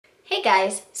Hey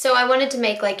guys, so I wanted to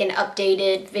make like an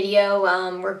updated video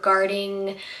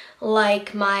regarding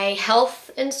like my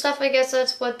health and stuff. I guess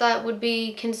that's what that would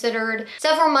be considered.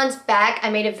 Several months back I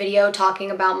made a video talking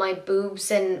about my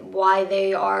boobs and why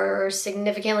they are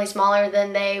significantly smaller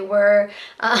than they were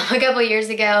a couple years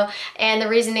ago, and the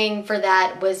reasoning for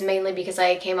that was mainly because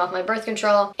I came off my birth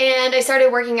control and I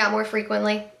started working out more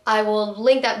frequently. I will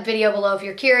link that video below if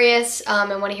you're curious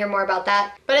and want to hear more about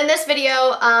that. But in this video,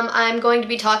 I'm going to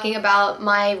be talking about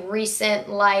my recent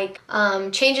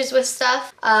changes with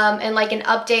stuff and like an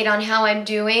update on how I'm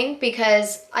doing,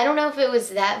 because I don't know if it was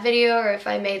that video or if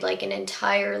I made like an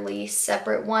entirely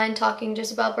separate one talking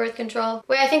just about birth control.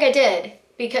 Wait, I think I did.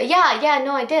 Because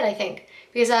I did, I think.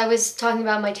 Because I was talking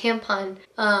about my tampon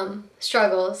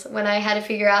struggles when I had to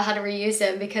figure out how to reuse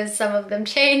them because some of them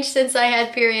changed since I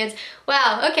had periods.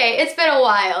 Wow, okay, it's been a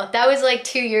while. That was like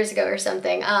 2 years ago or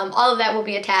something. All of that will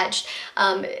be attached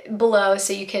below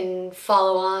so you can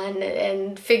follow on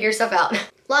and figure stuff out.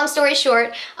 Long story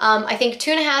short, I think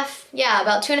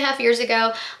about 2.5 years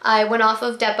ago, I went off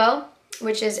of Depo,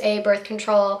 which is a birth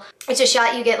control. It's a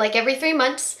shot you get like every 3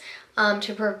 months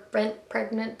to prevent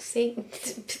pregnancy.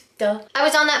 Duh. I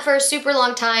was on that for a super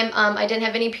long time. I didn't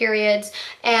have any periods,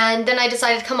 and then I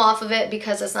decided to come off of it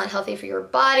because it's not healthy for your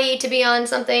body to be on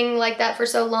something like that for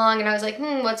so long, and I was like,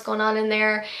 what's going on in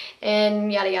there,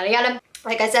 and yada yada yada.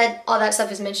 Like I said, all that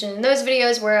stuff is mentioned in those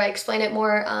videos where I explain it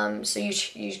more, so you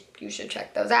should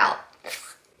check those out.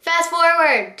 Fast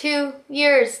forward 2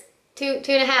 years, two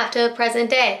and a half to present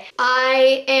day.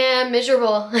 I am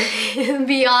miserable,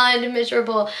 beyond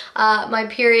miserable. My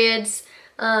periods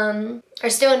are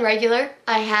still irregular.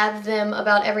 I have them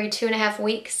about every 2.5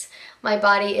 weeks. My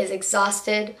body is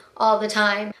exhausted all the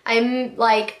time. I'm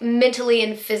like mentally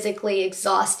and physically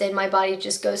exhausted. My body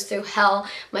just goes through hell.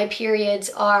 My periods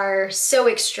are so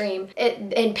extreme.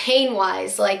 And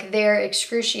pain-wise, like they're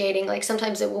excruciating. Like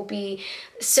sometimes it will be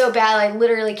so bad I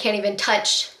literally can't even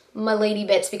touch my lady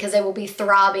bits because they will be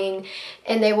throbbing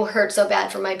and they will hurt so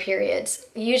bad from my periods.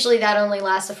 Usually that only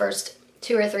lasts the first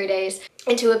 2 or 3 days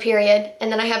into a period,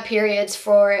 and then I have periods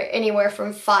for anywhere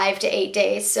from 5 to 8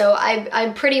 days. So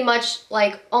I'm pretty much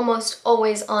like almost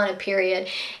always on a period,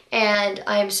 and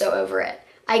I'm so over it.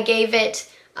 I gave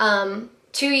it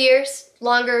 2 years,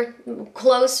 longer,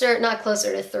 not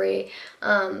closer to 3,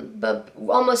 but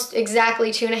almost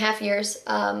exactly 2.5 years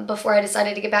before I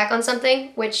decided to get back on something,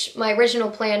 which my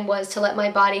original plan was to let my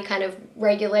body kind of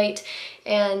regulate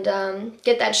and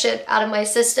get that shit out of my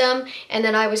system, and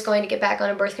then I was going to get back on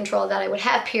a birth control that I would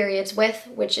have periods with,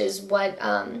 which is what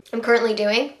I'm currently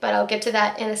doing, but I'll get to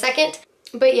that in a second.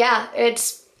 But yeah,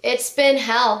 it's been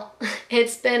hell.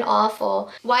 It's been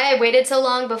awful. Why I waited so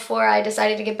long before I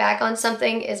decided to get back on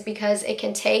something is because it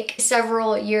can take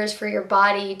several years for your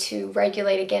body to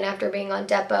regulate again after being on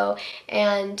Depo,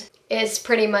 and it's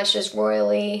pretty much just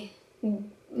royally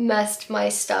messed my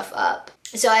stuff up.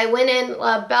 So I went in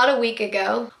about a week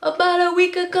ago, boop,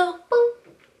 boop,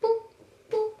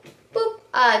 boop,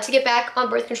 boop, to get back on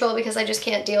birth control because I just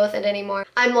can't deal with it anymore.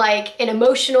 I'm like an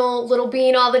emotional little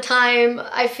being all the time,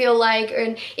 I feel like,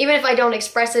 and even if I don't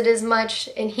express it as much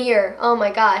in here, oh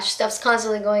my gosh, stuff's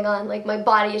constantly going on. Like my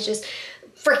body is just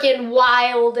freaking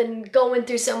wild and going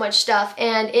through so much stuff,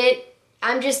 and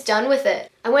I'm just done with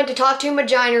it. I went to talk to a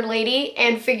vagina lady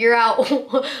and figure out,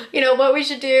 what we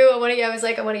should do. I want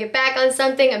to get back on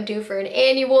something. I'm due for an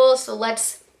annual, so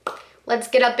let's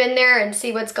get up in there and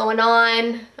see what's going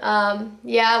on.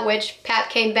 Which Pap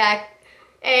came back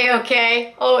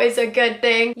A-okay. Always a good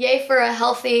thing. Yay for a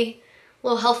healthy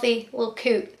little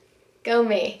coot. Go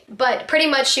me. But pretty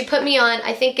much she put me on,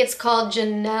 I think it's called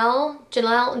Junel,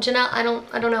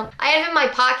 I don't know. I have it in my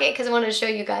pocket because I wanted to show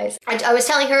you guys. I was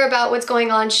telling her about what's going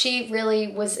on. She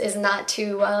really is not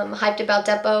too hyped about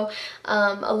Depo.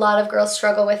 A lot of girls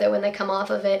struggle with it when they come off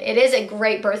of it. It is a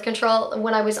great birth control.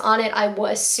 When I was on it, I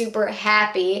was super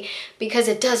happy because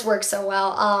it does work so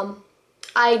well.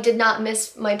 I did not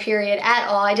miss my period at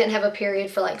all. I didn't have a period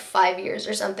for like 5 years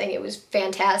or something. It was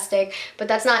fantastic, but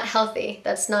that's not healthy.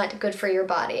 That's not good for your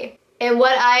body. And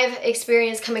what I've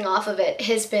experienced coming off of it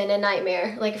has been a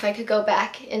nightmare. Like if I could go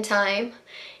back in time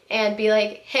and be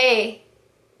like, hey,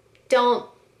 don't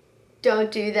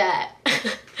do that.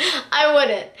 I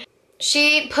wouldn't.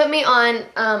 She put me on,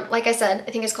 like I said,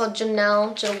 I think it's called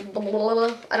Junel,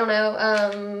 I don't know,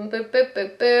 boop, boop,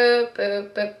 boop, boop, boop,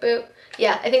 boop, boop.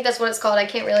 Yeah, I think that's what it's called. I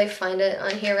can't really find it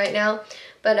on here right now,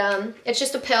 but it's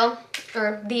just a pill,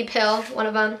 or the pill, one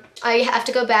of them. I have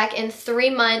to go back in 3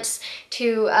 months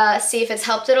to see if it's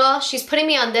helped at all. She's putting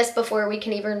me on this before we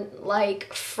can even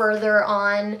like further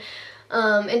on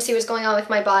and see what's going on with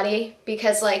my body,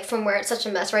 because like from where it's such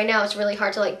a mess right now, it's really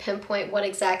hard to like pinpoint what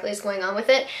exactly is going on with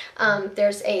it.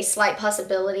 There's a slight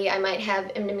possibility I might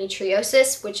have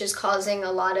endometriosis, which is causing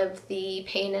a lot of the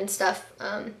pain and stuff.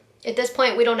 At this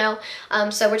point, we don't know.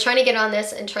 So we're trying to get on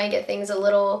this and try and get things a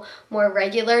little more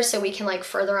regular so we can like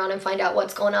further on and find out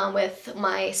what's going on with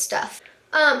my stuff.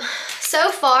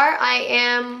 So far I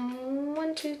am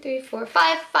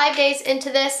 5 days into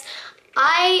this.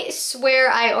 I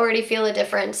swear I already feel a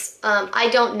difference. I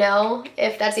don't know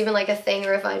if that's even like a thing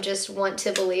or if I just want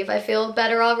to believe I feel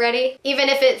better already. Even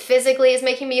if it physically is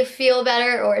making me feel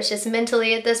better or it's just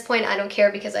mentally at this point, I don't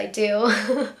care because I do.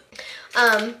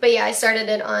 But yeah, I started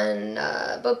it on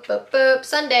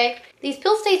Sunday. These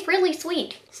pills taste really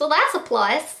sweet, so that's a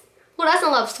plus. Who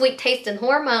doesn't love sweet tasting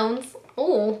hormones?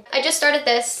 Oh, I just started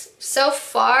this. So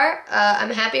far,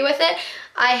 I'm happy with it.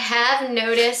 I have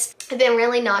noticed I've been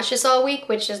really nauseous all week,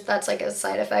 that's like a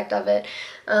side effect of it.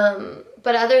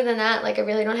 But other than that, like I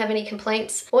really don't have any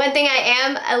complaints. One thing I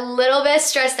am a little bit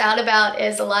stressed out about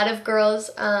is a lot of girls,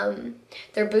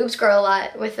 their boobs grow a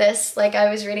lot with this. Like I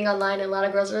was reading online and a lot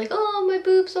of girls are like, oh, my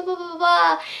boobs, blah, blah, blah,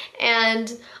 blah.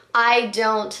 And I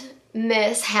don't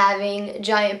miss having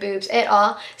giant boobs at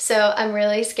all. So I'm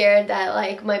really scared that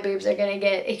like my boobs are gonna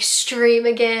get extreme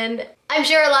again. I'm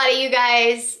sure a lot of you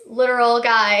guys, literal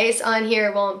guys on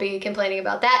here, won't be complaining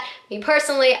about that. Me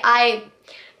personally,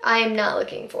 I'm not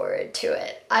looking forward to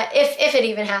it. If it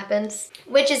even happens,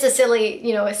 which is a silly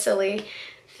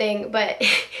thing, but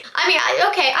I mean, I'd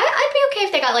be okay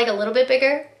if they got like a little bit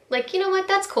bigger. Like, you know what,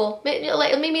 that's cool. Maybe a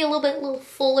little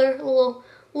fuller, a little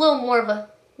more of a,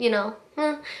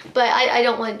 but I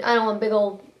don't want big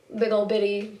old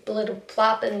bitty little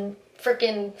plop and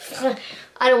freaking,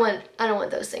 I don't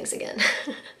want those things again.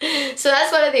 So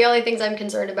that's one of the only things I'm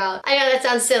concerned about. I know that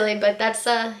sounds silly, but that's,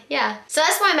 yeah. So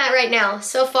that's where I'm at right now.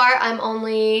 So far, I'm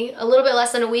only a little bit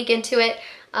less than a week into it.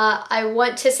 I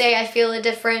want to say I feel a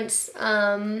difference.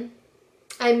 I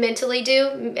mentally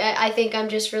do. I think I'm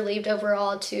just relieved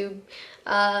overall to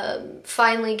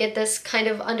finally get this kind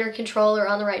of under control or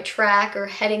on the right track or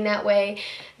heading that way,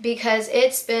 because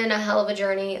it's been a hell of a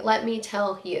journey, let me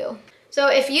tell you. So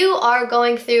if you are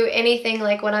going through anything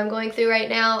like what I'm going through right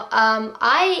now,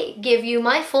 I give you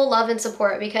my full love and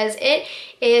support, because it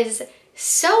is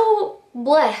so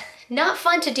bleh, not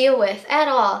fun to deal with at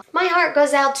all. My heart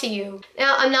goes out to you.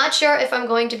 Now, I'm not sure if I'm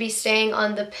going to be staying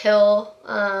on the pill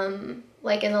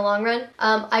like in the long run.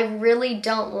 I really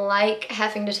don't like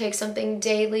having to take something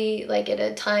daily, like at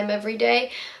a time every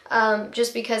day.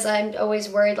 Just because I'm always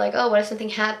worried like, oh, what if something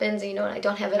happens, and I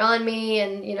don't have it on me,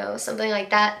 and something like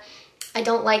that. I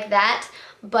don't like that,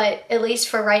 but at least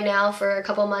for right now, for a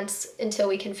couple months until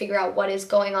we can figure out what is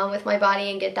going on with my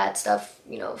body and get that stuff,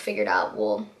 figured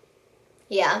out,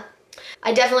 yeah.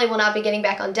 I definitely will not be getting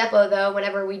back on Depo though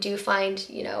whenever we do find,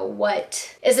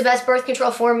 what is the best birth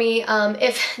control for me.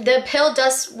 If the pill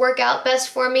does work out best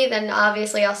for me, then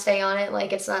obviously I'll stay on it.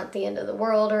 Like, it's not the end of the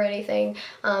world or anything.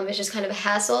 It's just kind of a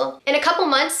hassle. In a couple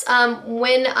months,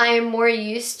 when I'm more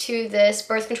used to this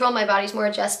birth control, my body's more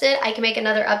adjusted, I can make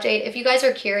another update. If you guys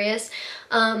are curious,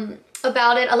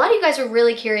 about it. A lot of you guys are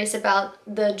really curious about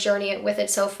the journey with it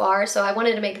so far, so I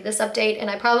wanted to make this update, and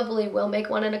I probably will make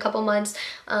one in a couple months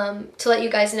to let you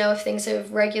guys know if things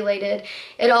have regulated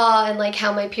at all, and like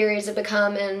how my periods have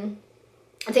become and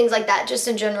things like that, just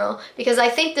in general, because I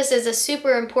think this is a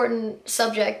super important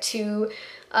subject to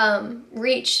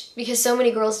reach, because so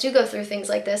many girls do go through things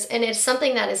like this, and it's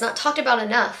something that is not talked about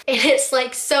enough, and it's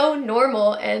like so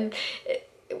normal and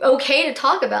okay to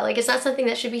talk about. Like, it's not something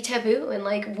that should be taboo and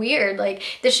like weird. Like,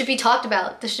 this should be talked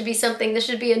about. This should be something, this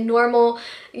should be a normal,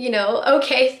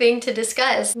 okay thing to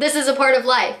discuss. This is a part of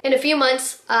life. In a few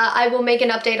months, I will make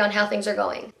an update on how things are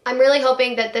going. I'm really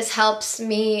hoping that this helps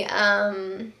me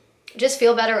just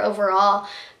feel better overall,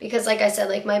 because like I said,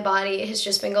 like my body has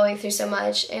just been going through so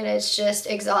much and it's just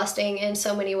exhausting in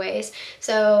so many ways.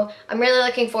 So I'm really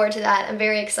looking forward to that. I'm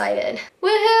very excited.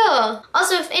 Woohoo!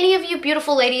 Also, if any of you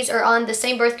beautiful ladies are on the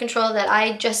same birth control that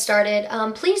I just started,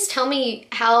 please tell me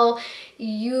how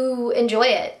you enjoy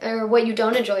it or what you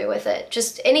don't enjoy with it.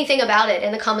 Just anything about it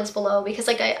in the comments below, because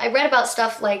like I read about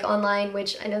stuff like online,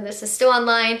 which I know this is still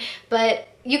online, but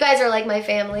you guys are like my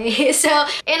family. So,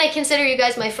 and I consider you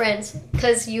guys my friends,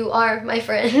 because you are my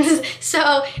friends.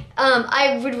 So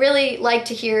I would really like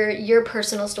to hear your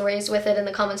personal stories with it in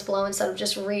the comments below, instead of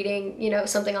just reading,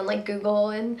 something on like Google.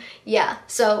 And yeah,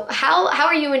 so how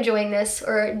are you enjoying this,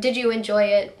 or did you enjoy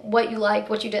it? What you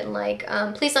liked, what you didn't like,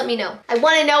 please let me know. I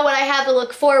want to know what I have to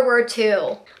look forward to.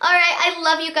 All right, I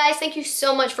love you guys. Thank you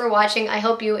so much for watching. I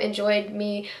hope you enjoyed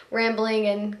me rambling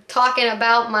and talking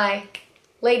about my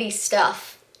lady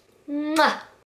stuff. Mwah.